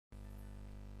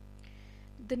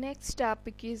The next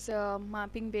topic is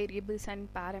mapping variables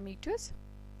and parameters.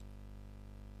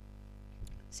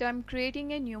 So I'm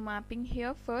creating a new mapping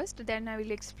here first, then I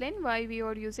will explain why we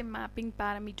are using mapping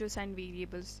parameters and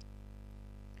variables.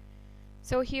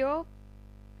 So here,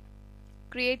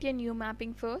 create a new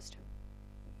mapping first.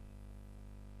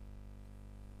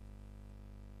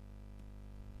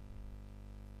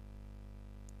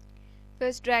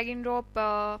 First drag and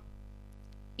drop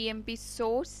EMP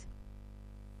source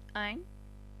and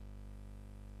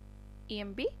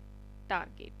EMP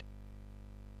target.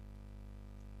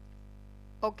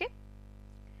 Okay,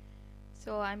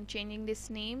 so I'm changing this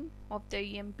name of the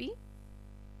EMP.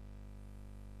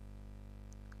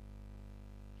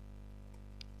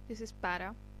 This is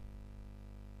para.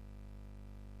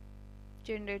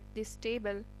 Generate this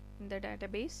table in the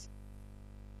database.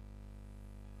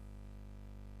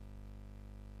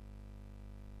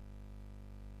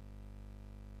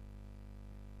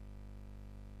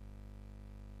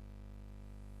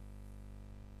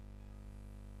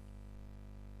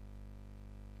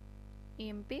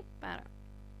 EMP para.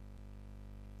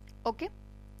 Okay,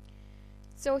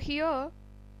 so here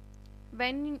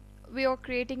when we are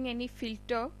creating any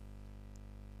filter,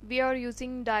 we are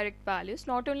using direct values.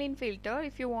 Not only in filter,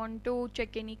 if you want to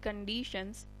check any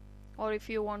conditions or if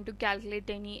you want to calculate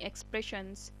any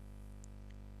expressions,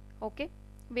 okay,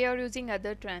 we are using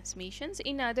other transmissions.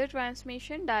 In other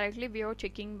transmission, directly we are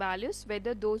checking values,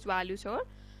 whether those values are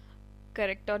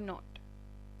correct or not.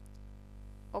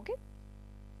 Okay,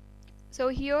 so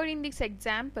here in this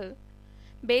example,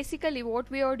 basically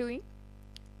what we are doing,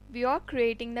 we are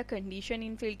creating the condition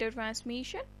in filter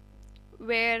transmission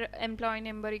where employee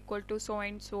number equal to so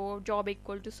and so, job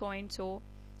equal to so and so,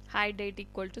 hire date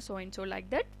equal to so and so, like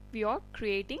that we are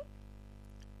creating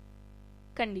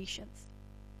conditions.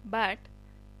 But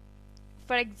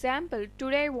for example,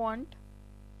 today I want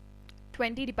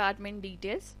 20 department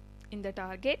details in the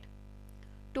target.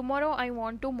 Tomorrow I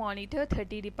want to monitor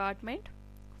 30 department,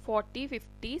 40,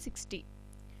 50, 60.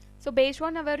 So based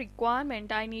on our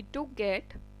requirement, I need to get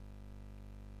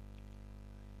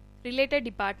related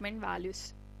department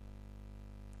values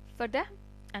for the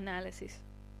analysis.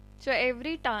 So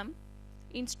every time,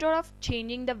 instead of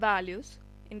changing the values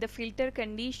in the filter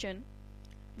condition,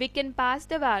 we can pass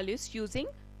the values using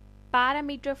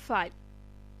parameter file.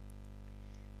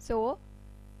 So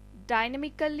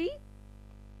dynamically,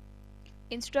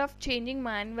 instead of changing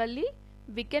manually,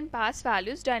 we can pass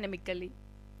values dynamically.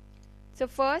 So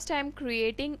first I am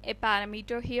creating a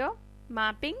parameter here,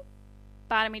 mapping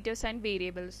parameters and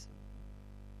variables.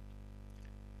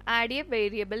 Add a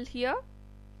variable here.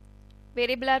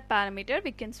 Variable or parameter,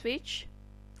 we can switch.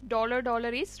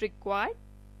 $$ is required.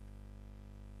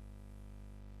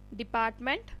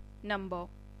 Department number.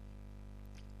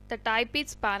 The type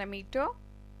is parameter.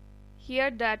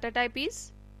 Here data type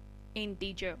is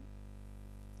integer.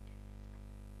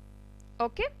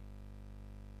 Okay.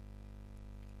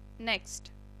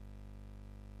 Next,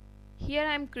 here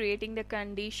I am creating the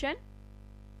condition.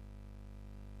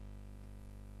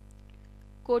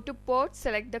 Go to port,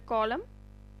 select the column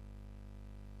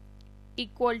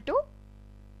equal to,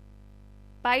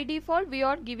 by default we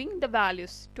are giving the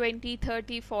values 20,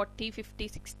 30, 40, 50,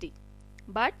 60,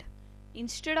 but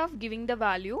instead of giving the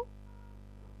value,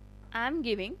 I am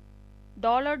giving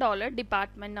 $$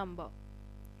 department number.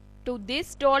 To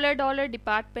this $$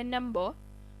 department number,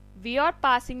 we are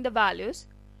passing the values.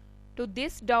 To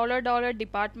this $$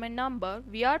 department number,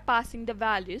 we are passing the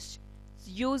values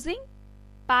using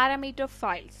parameter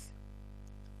files.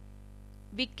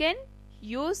 We can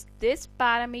use these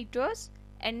parameters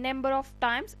n number of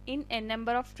times in n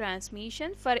number of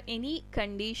transmissions for any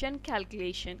condition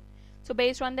calculation. So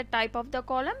based on the type of the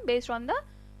column, based on the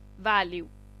value.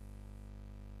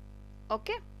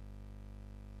 Okay.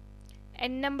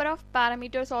 N number of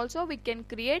parameters also we can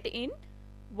create in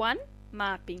one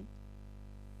mapping.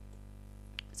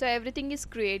 So everything is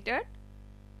created.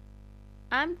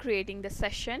 I am creating the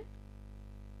session.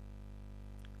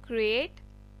 Create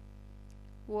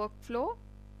workflow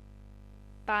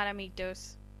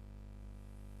parameters.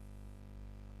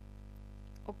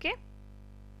 Okay.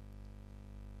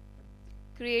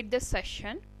 Create the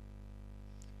session.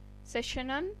 Session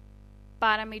on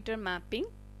parameter mapping.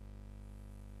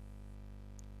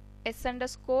 S_M_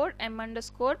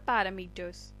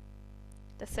 parameters.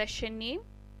 The session name.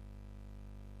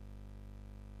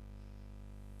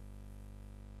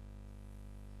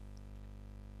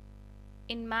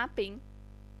 In mapping,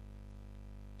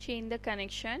 change the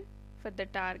connection for the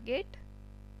target,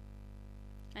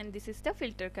 and this is the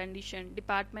filter condition.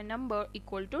 Department number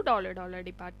equal to $$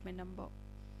 department number.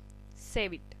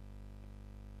 Save it.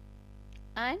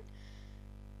 And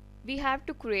we have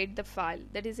to create the file.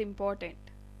 That is important.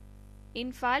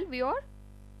 In file we are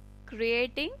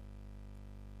creating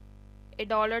a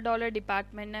 $$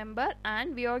 department number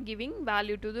and we are giving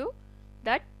value to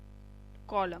that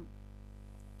column.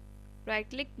 Right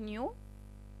click, new,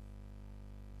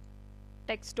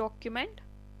 text document.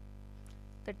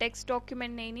 The text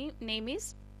document name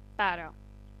is para.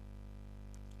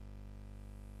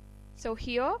 So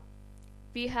here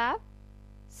we have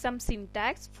some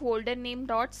syntax. Folder name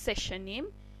dot session name.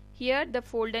 Here the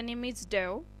folder name is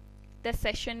dev. The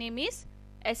session name is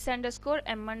s_m_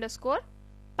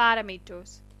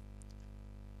 parameters.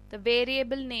 The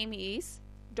variable name is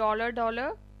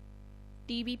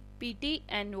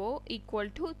 $$tbptno equal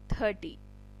to 30.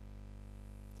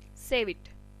 Save it.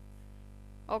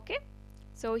 Okay.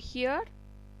 So here,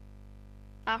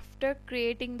 after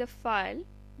creating the file,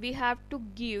 we have to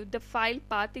give the file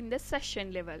path in the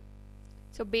session level.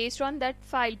 So based on that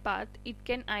file path, it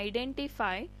can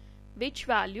identify which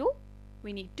value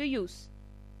we need to use.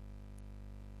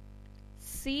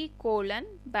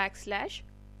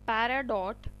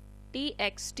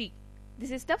 C:\para.txt.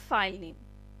 This is the file name.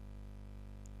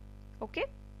 Okay,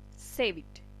 save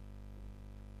it.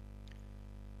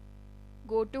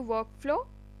 Go to workflow,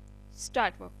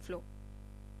 start workflow.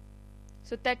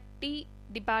 So 30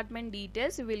 department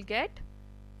details we will get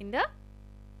in the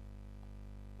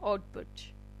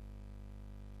output.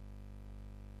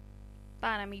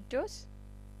 Parameters.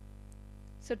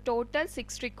 So total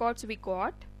 6 records we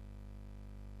got.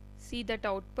 See that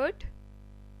output.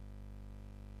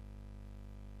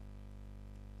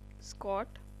 Scott,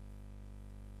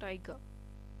 Tiger,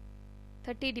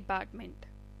 30 department.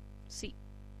 See.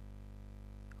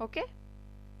 Okay.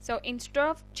 So instead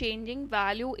of changing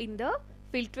value in the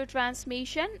filter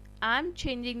transmission, I am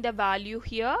changing the value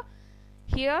here.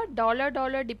 Here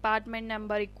 $$ department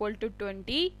number equal to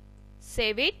 20.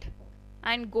 Save it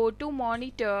and go to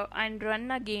monitor and run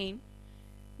again.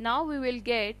 Now we will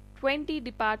get 20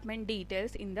 department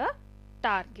details in the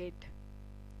target.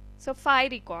 So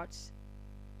 5 records.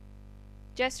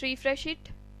 Just refresh it.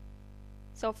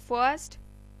 So first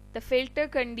the filter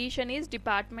condition is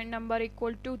department number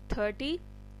equal to 30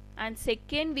 and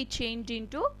second we changed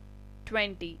into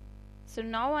 20. So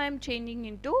now I am changing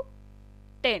into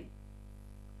 10.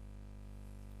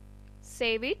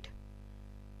 Save it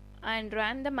and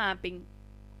run the mapping.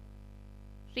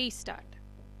 Restart.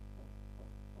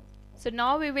 So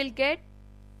now we will get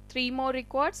 3 more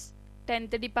records.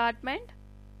 10th department.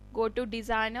 Go to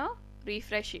designer,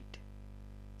 refresh it.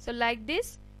 So like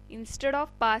this, instead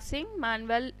of passing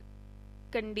manual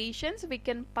conditions, we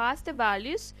can pass the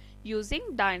values using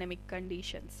dynamic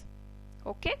conditions.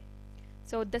 Okay.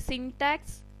 So the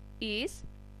syntax is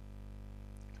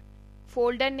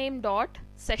folder name dot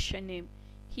session name.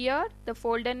 Here the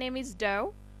folder name is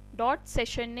dev dot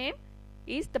session name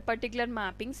is the particular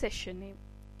mapping session name.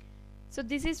 So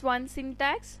this is one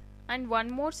syntax, and one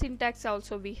more syntax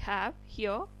also we have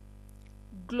here,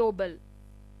 global.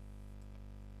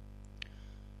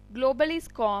 Global is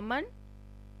common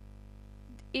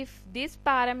if this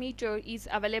parameter is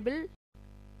available.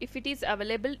 If it is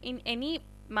available in any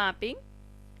mapping,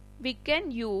 we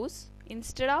can use,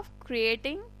 instead of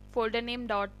creating folder name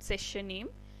dot session name,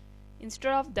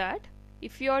 instead of that,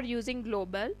 if you are using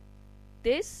global,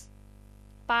 this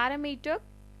parameter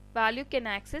value can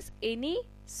access any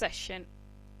session.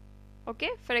 Okay,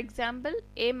 for example,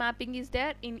 A mapping is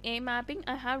there. In A mapping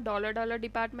I have $$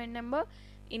 department number.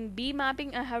 In B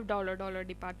mapping I have $$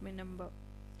 department number.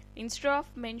 Instead of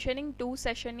mentioning 2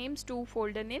 session names, 2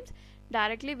 folder names,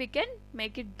 directly we can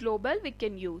make it global, we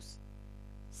can use.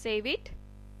 Save it.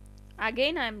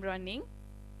 Again I am running.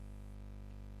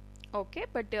 Okay,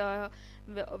 but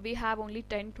we have only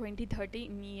 10, 20, 30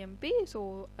 in EMP,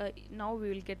 so now we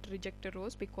will get rejected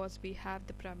rows because we have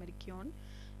the primary key on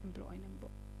employee number.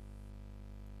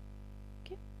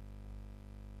 Okay,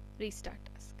 restart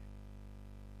task.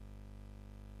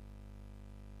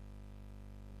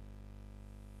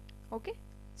 Okay,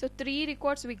 so 3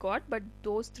 records we got, but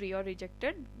those 3 are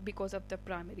rejected because of the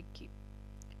primary key.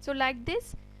 So like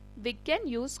this we can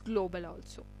use global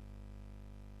also.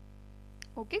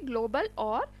 Okay, global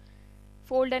or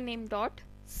folder name dot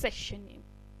session name.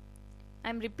 I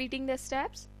am repeating the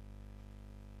steps.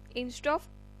 Instead of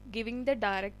giving the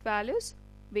direct values,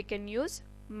 we can use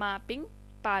mapping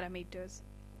parameters.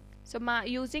 So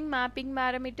using mapping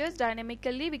parameters,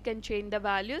 dynamically we can change the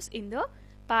values in the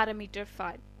parameter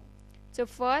file. So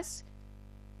first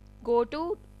go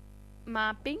to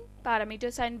mapping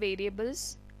parameters and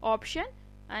variables option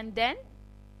and then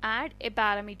add a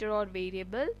parameter or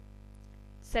variable.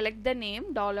 Select the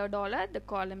name $, the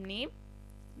column name,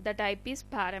 the type is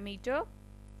parameter,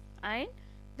 and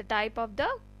the type of the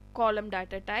column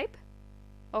data type.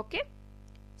 Okay,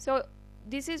 so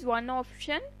this is one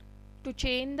option to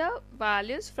change the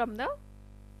values from the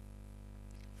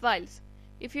files.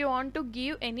 If you want to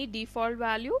give any default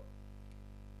value,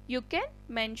 you can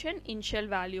mention initial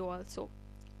value also.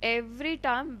 Every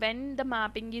time when the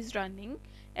mapping is running,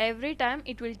 every time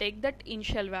it will take that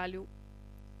initial value.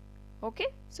 Okay,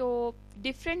 so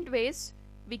different ways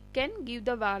we can give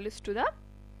the values to the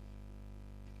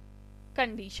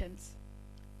conditions.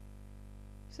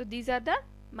 So these are the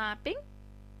mapping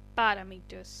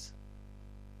parameters.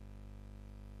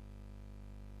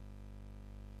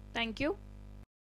 Thank you.